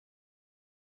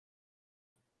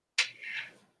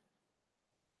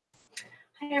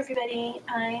Hi everybody,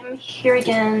 I'm here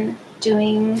again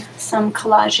doing some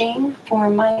collaging for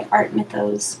my Art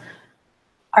Mythos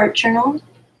art journal.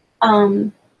 I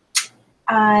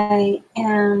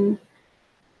am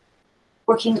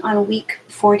working on week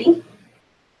 40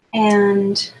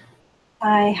 and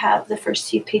I have the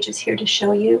first few pages here to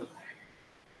show you.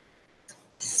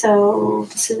 So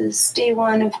this is day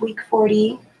 1 of week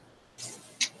 40.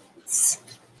 It's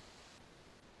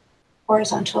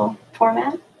horizontal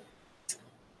format.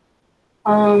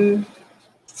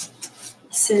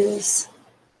 This is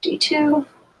day 2.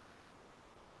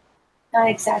 Not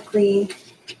exactly,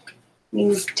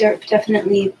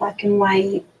 definitely black and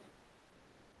white.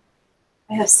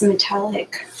 I have some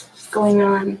metallic going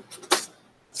on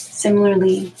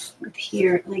similarly with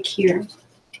here, like here.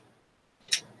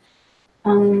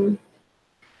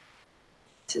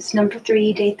 This is number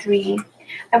 3, day 3.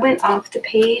 I went off the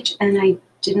page and I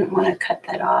didn't want to cut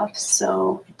that off,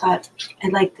 so I thought I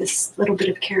like this little bit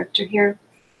of character here.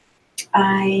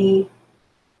 I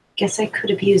guess I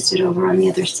could have used it over on the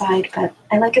other side, but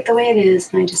I like it the way it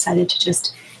is, and I decided to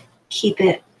just keep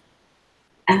it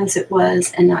as it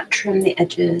was and not trim the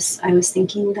edges. I was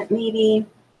thinking that maybe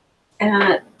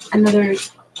at another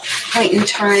point in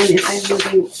time, if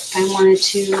I wanted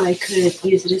to, I could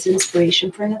use it as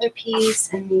inspiration for another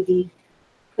piece and maybe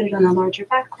put it on a larger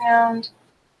background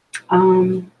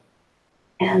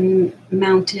and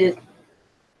mount it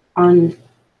on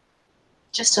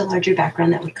just a larger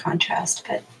background that would contrast.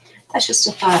 But that's just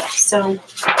a thought. So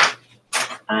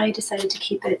I decided to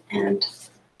keep it, and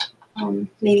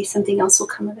maybe something else will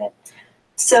come of it.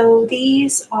 So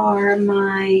these are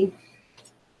my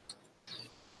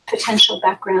potential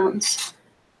backgrounds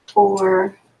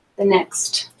for the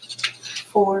next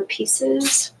 4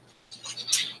 pieces.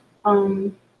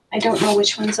 I don't know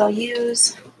which ones I'll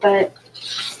use, but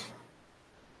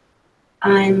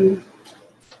I'm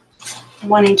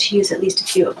wanting to use at least a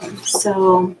few of them.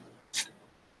 So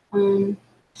I'm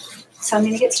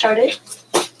going to get started.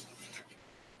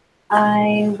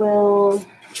 I will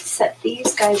set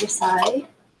these guys aside.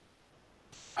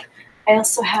 I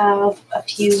also have a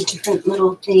few different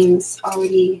little things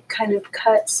already kind of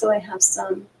cut, so I have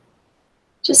some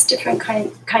just different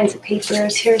kinds of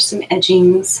papers. Here are some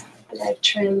edgings that I've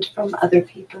trimmed from other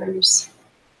papers.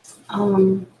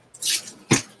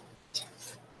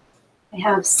 I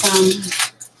have some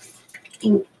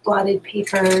ink blotted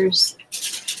papers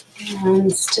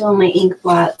and still my ink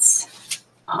blots.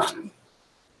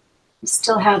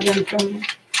 Still have them from a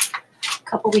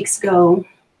couple weeks ago.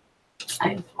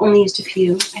 I've only used a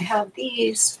few. I have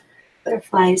these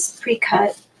butterflies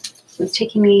pre-cut. It was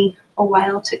taking me a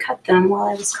while to cut them while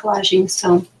I was collaging,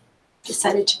 so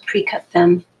decided to pre-cut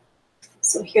them.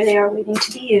 So here they are waiting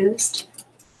to be used.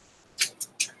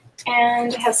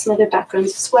 And I have some other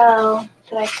backgrounds as well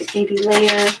that I could maybe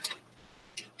layer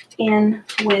in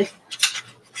with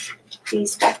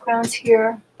these backgrounds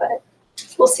here, but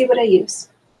we'll see what I use.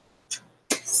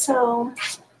 So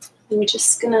I'm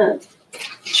just gonna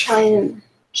try and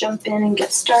jump in and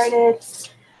get started.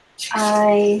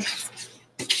 I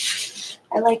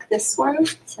like this one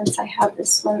since I have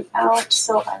this one out,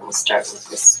 so I will start with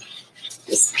this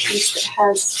piece that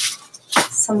has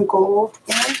some gold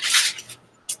in it.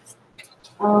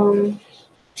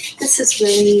 This is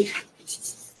really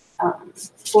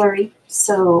blurry,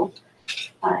 so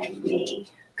I may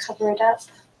cover it up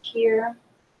here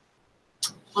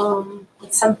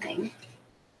with something.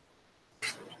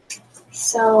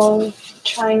 So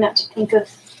trying not to think of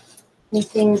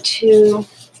anything too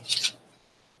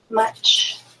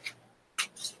much.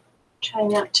 Try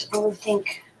not to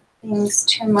overthink things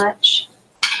too much.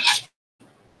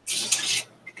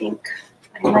 I think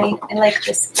I like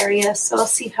this area, so I'll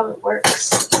see how it works.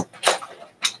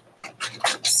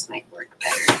 This might work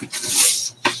better.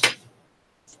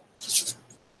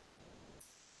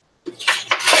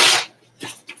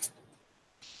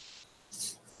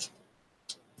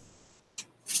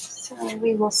 So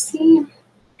we will see.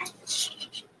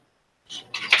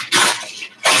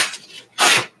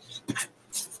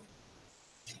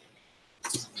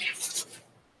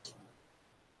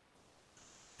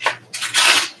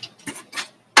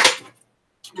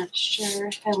 Not sure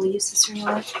if I will use this or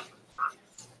not.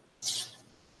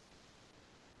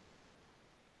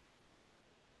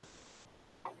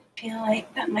 I feel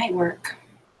like that might work.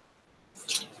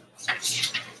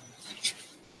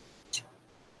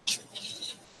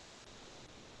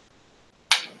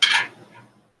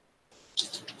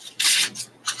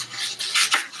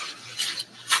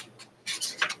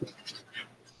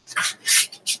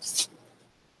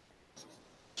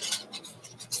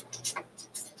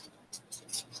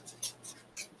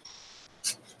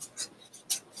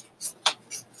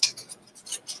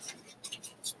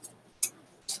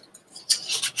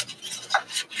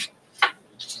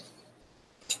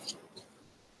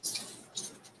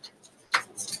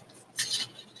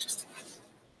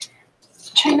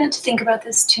 try not to think about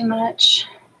this too much.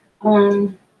 I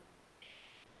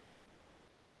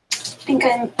think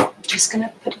I'm just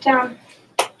gonna put it down.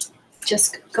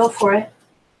 Just go for it.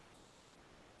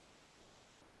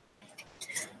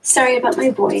 Sorry about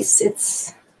my voice.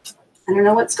 I don't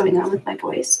know what's going on with my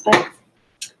voice, but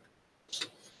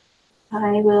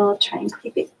I will try and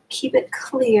keep it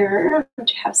clear. I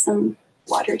have some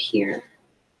water here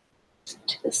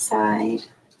to the side.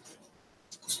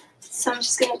 So I'm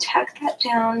just going to tack that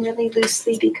down really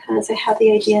loosely because I have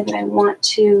the idea that I want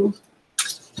to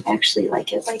actually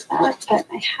like it like that, but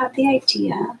I have the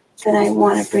idea that I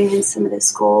want to bring in some of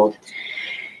this gold.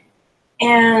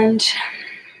 And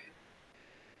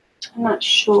I'm not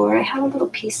sure. I have a little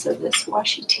piece of this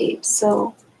washi tape,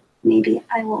 so maybe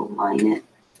I will line it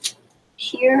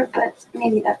here, but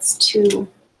maybe that's too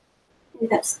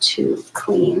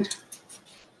clean.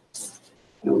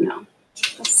 I don't know.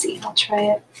 Let's see. I'll try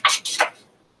it.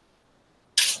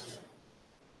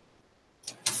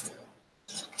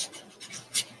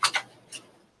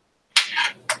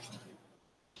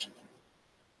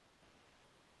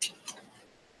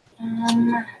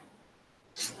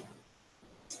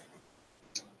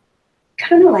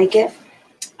 Kind of like it.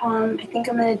 I think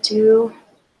I'm going to do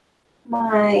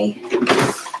my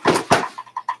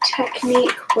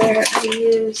technique where I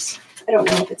use, I don't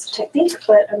know if it's a technique,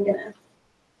 but I'm going to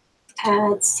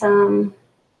add some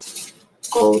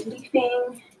gold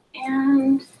leafing,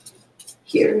 and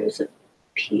here's a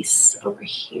piece over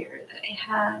here that I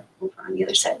have over on the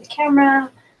other side of the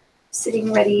camera,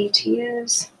 sitting ready to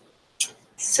use.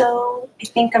 So I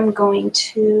think I'm going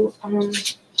to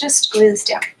just glue this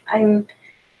down. I'm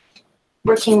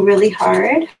working really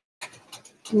hard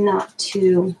not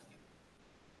to,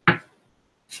 I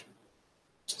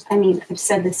mean, I've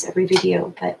said this every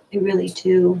video, but I really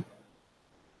do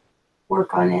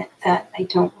work on it that I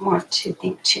don't want to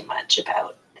think too much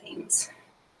about things.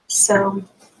 So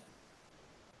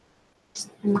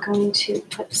I'm going to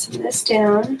put some of this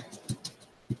down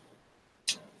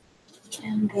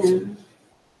and then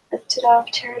lift it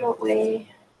off, tear it away.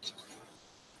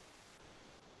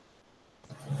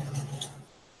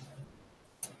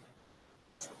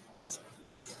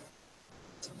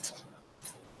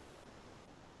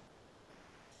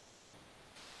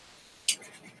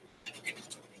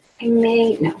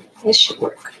 No, this should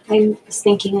work. I was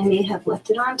thinking I may have left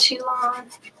it on too long,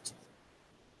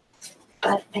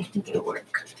 but I think it'll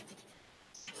work.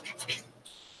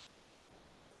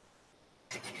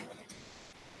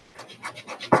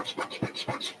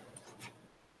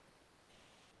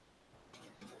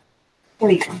 There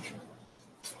we go.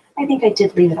 I think I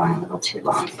did leave it on a little too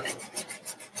long, but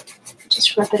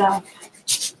just rub it off.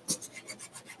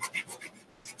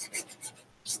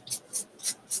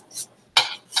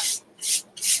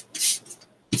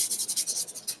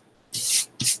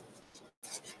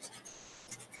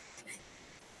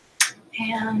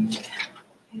 And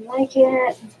I like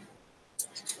it.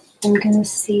 I'm going to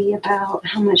see about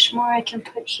how much more I can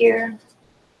put here.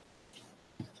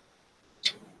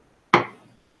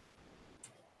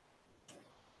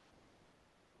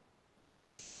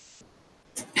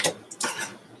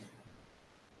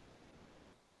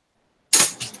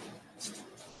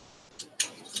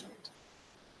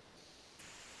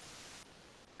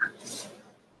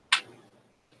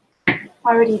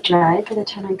 Already dried by the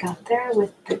time I got there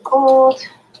with the gold,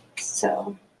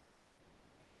 so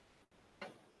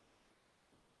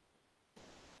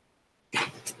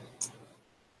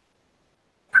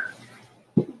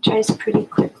it dries pretty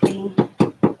quickly.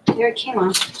 There it came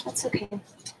off. That's okay.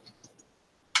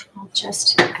 I'll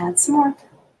just add some more.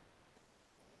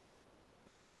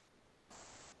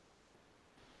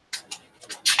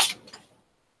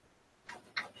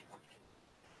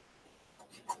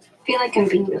 I feel like I'm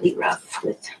being really rough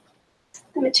with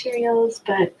the materials,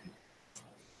 but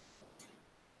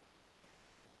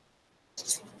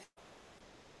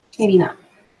maybe not.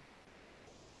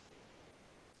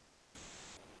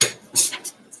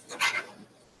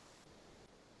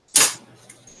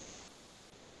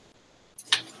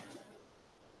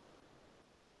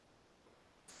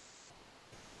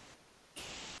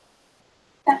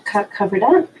 That cut covered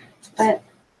up, but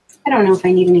I don't know if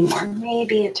I need any more.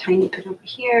 Maybe a tiny bit over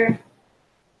here.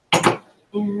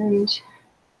 And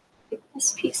pick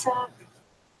this piece up.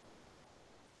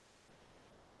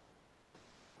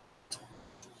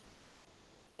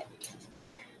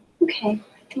 Okay,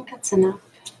 I think that's enough.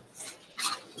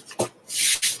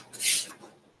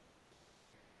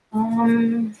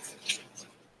 Kind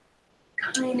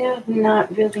of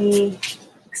not really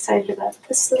excited about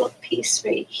this little piece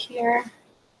right here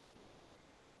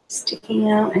sticking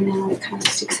out, and now it kind of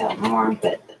sticks out more,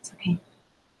 but that's okay.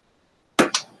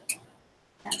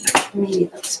 maybe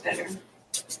looks better.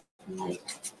 Like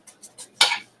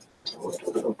do it a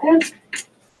little bit.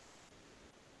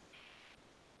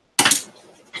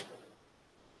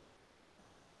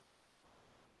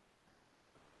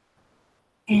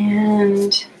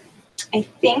 And I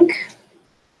think,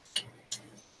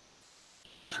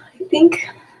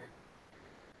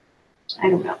 I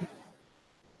don't know,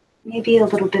 maybe a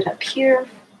little bit up here,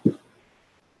 a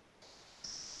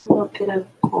little bit of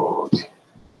gold.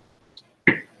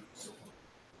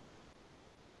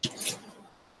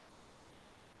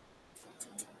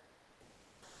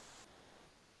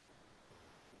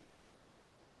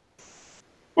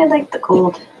 I like the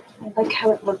gold. I like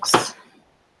how it looks.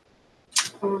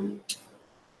 Kind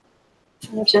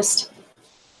of just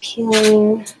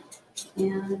peeling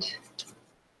and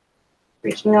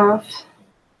breaking off.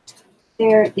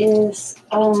 There is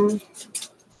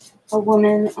a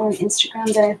woman on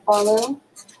Instagram that I follow.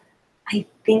 I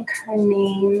think her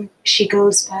name, she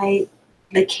goes by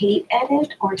the Kate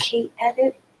Edit or Kate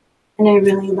Edit, and I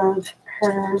really love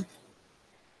her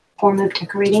form of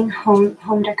decorating,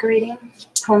 home decorating,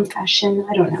 home fashion,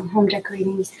 I don't know, home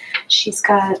decorating. She's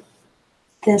got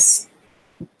this,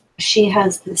 she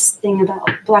has this thing about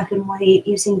black and white,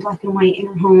 using black and white in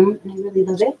her home, and I really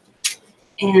love it.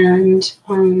 And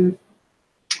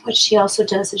what she also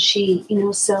does is she, you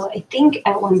know, so I think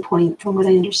at one point, from what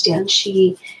I understand,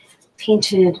 she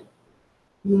painted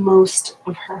most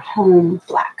of her home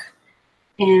black.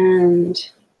 And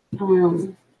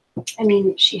I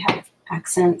mean, she had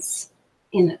accents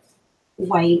in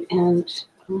white, and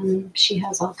she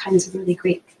has all kinds of really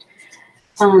great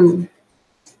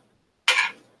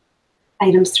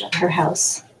items throughout her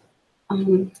house.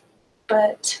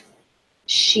 But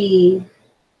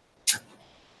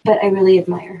I really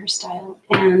admire her style.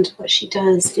 And what she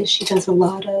does is she does a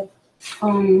lot of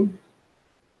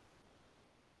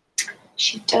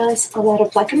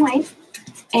black and white,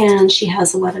 and she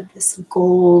has a lot of this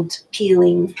gold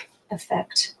peeling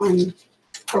effect on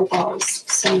her walls.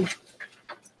 So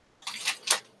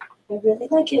I really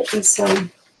like it, and so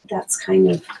that's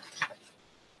kind of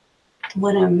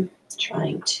what I'm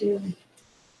trying to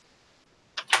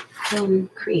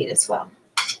create as well.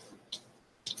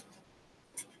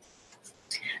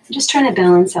 I'm just trying to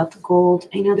balance out the gold.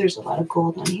 I know there's a lot of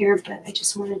gold on here, but I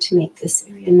just wanted to make this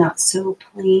area not so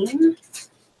plain.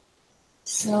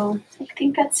 So I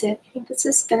think that's it. I think this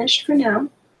is finished for now.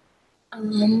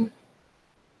 I'm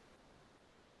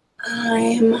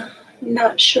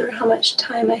not sure how much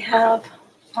time I have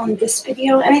on this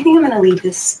video, and I think I'm going to leave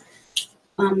this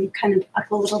kind of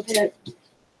up a little bit.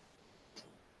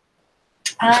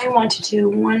 I want to do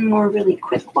one more really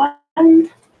quick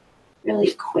one,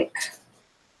 really quick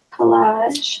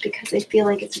collage, because I feel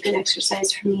like it's a good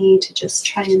exercise for me to just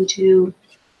try and do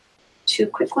 2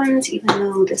 quick ones, even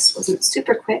though this wasn't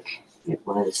super quick. I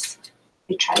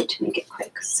tried to make it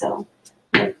quick, so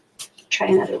I'm going to try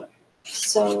another one.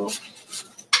 So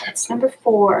that's number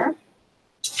 4.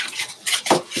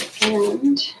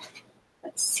 And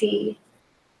let's see,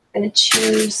 I'm going to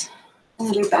choose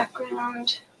another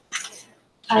background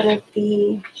out of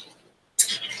the,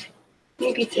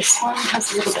 maybe this one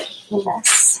has a little bit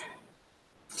less.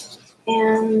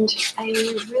 And I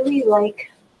really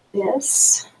like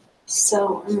this,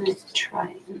 so I'm going to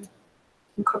try and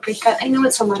incorporate that. I know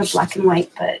it's a lot of black and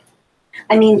white, but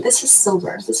I mean, this is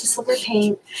silver. This is silver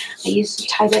paint. I used a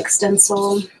Tyvek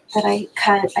stencil that I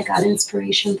cut. I got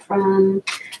inspiration for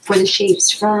the shapes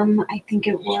from, I think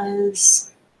it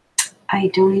was, I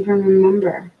don't even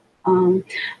remember. A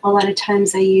lot of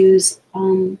times I use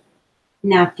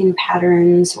napkin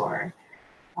patterns or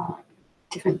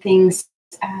different things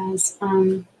as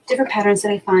different patterns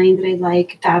that I find that I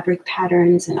like, fabric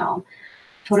patterns, and I'll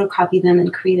photocopy them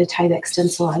and create a Tyvek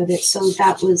stencil out of it. So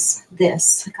that was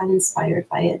this. I got inspired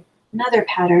by another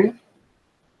pattern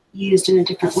used in a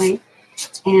different way,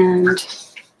 and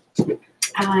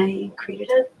I created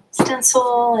a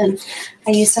stencil, and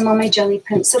I used some on my jelly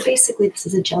print. So basically this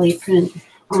is a jelly print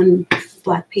on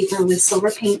black paper with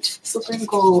silver paint, silver and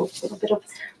gold, a little bit of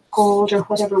gold or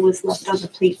whatever was left on the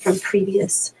plate from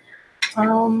previous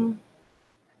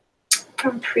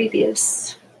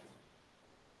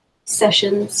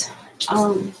sessions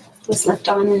was left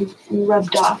on and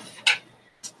rubbed off.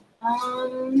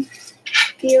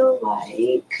 Feel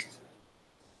like,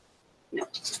 no.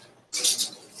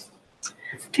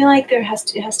 I feel like it has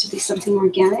to be something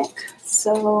organic.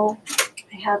 So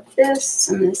I have this.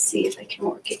 I'm going to see if I can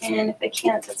work it in. If I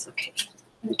can't, that's okay.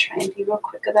 I'm going to try and be real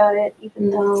quick about it, even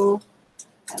though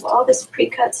I have all this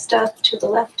pre-cut stuff to the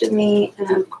left of me.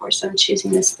 And of course, I'm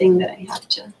choosing this thing that I have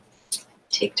to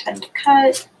take time to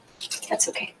cut. That's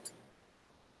okay.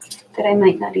 that I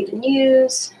might not even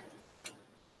use,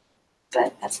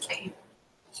 but that's okay.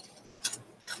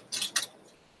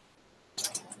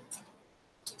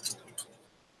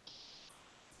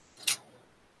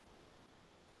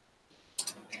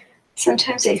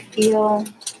 Sometimes I feel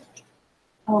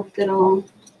a little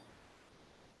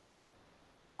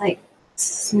like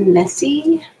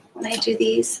messy when I do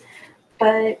these,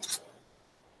 but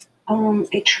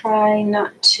I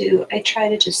try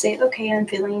to just say, okay, I'm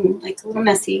feeling like a little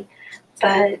messy,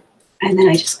 and then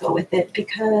I just go with it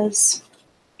because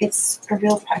it's a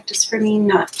real practice for me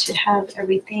not to have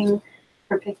everything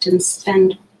perfect and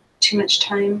spend too much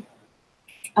time,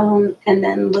 and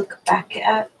then look back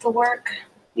at the work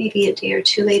maybe a day or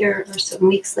two later or some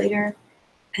weeks later,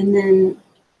 and then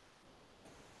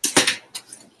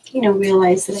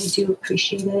realize that I do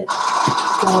appreciate it, or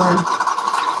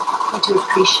I do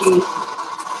appreciate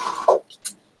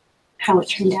how it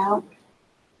turned out.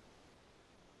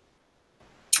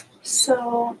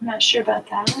 So I'm not sure about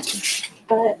that,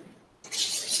 but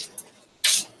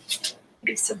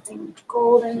maybe something with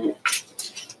gold in it.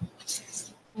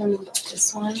 I don't know about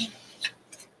this one.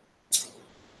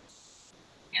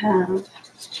 Have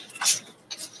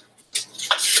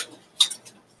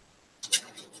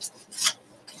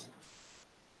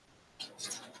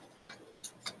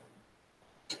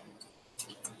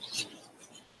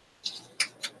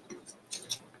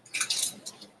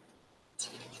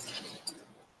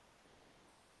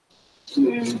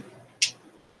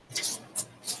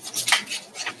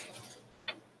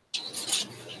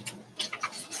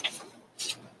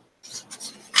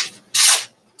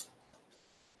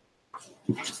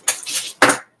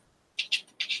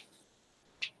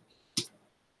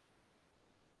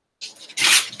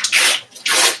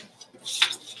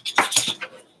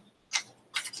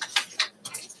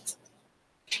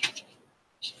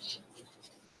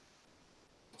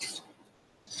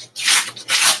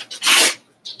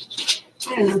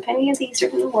I don't know if any of these are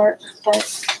going to work,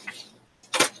 but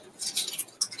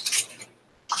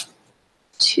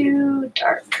too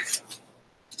dark.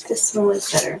 This one was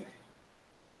better,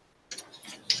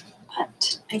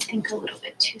 but I think a little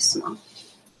bit too small.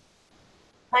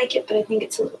 I like it, but I think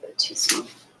it's a little bit too small.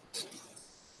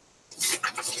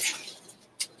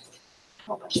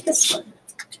 How about this one?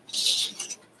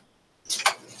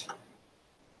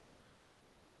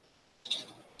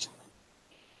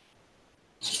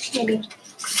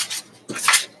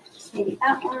 Maybe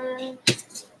that one.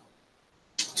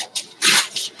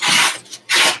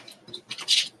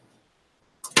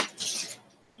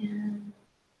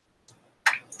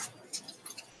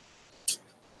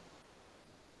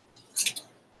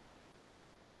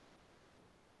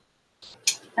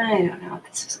 And I don't know if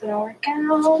this is going to work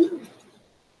out.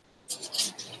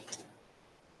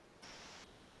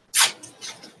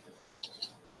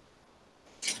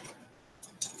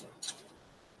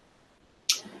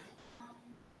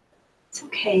 It's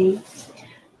okay.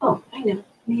 Oh, I know.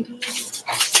 Maybe I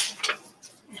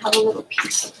have a little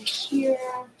piece over here.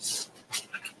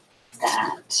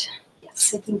 That,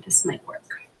 yes, I think this might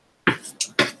work.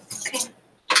 Okay.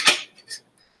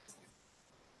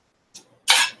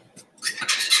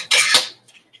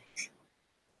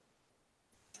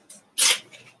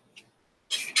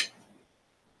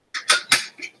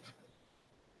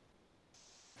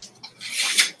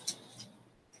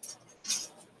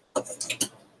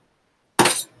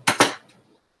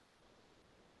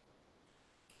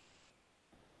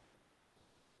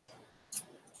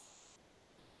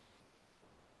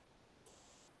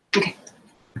 Okay.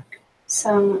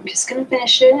 So I'm just going to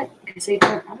finish it because I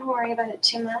don't want to worry about it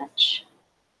too much.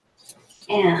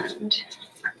 And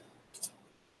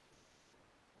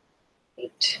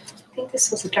wait, I think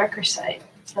this was the darker side,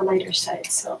 the lighter side.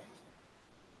 So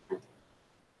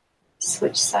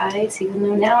switch sides, even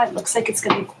though now it looks like it's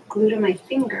going to glue to my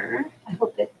finger. I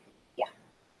hope it, yeah.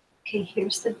 Okay,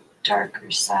 here's the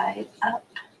darker side up.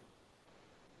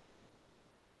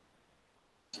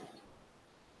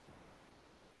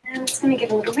 And it's going to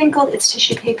get a little wrinkled. It's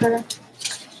tissue paper,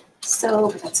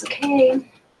 so that's okay.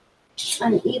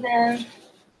 Uneven.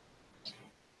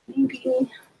 Maybe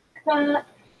that.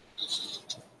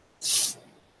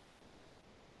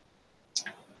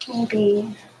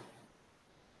 Maybe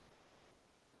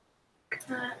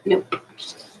that. Nope.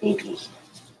 Maybe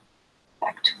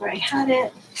back to where I had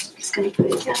it. Just going to put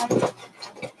it down.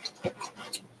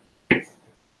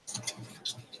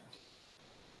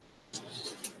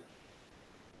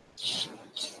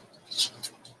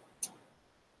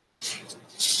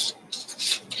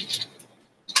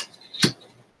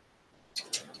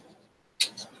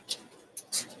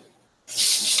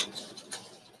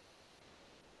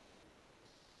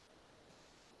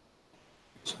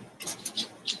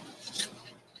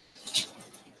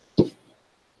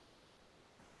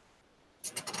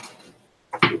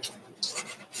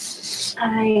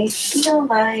 I feel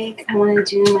like I want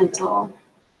to do my little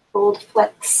gold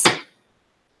flecks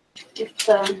with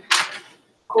the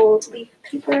gold leaf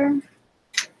paper.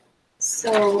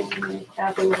 So I'm going to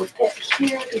grab a little bit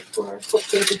here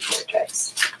hopefully before it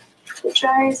dries. If it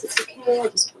dries, it's okay, I'll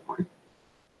just put more.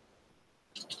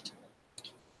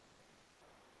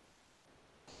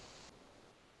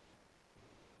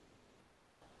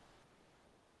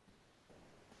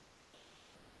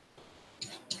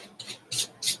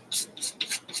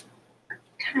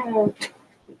 Kind of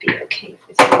would be okay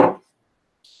with me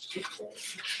if I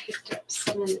picked up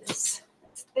some of this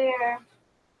that's there.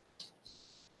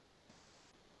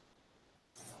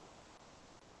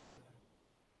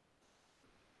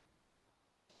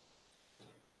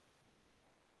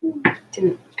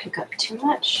 Didn't pick up too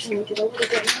much. Let me get a little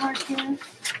bit more here.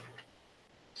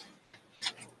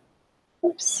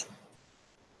 Oops.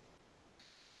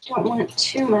 Don't want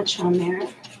too much on there.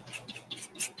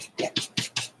 Yeah.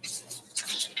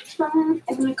 I'm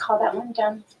going to call that one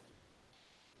done.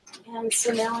 And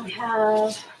so now I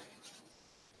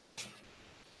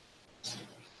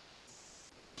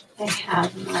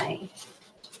have my,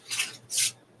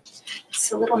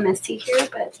 it's a little messy here,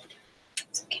 but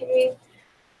it's okay.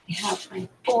 I have my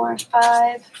 4,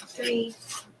 5, 3,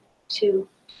 2,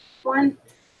 1,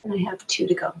 and I have 2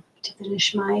 to go to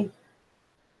finish my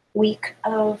week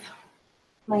of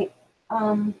my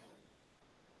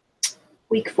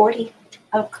week 40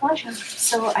 of collage.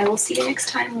 So I will see you next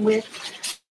time with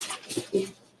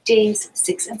days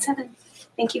 6 and 7.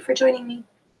 Thank you for joining me.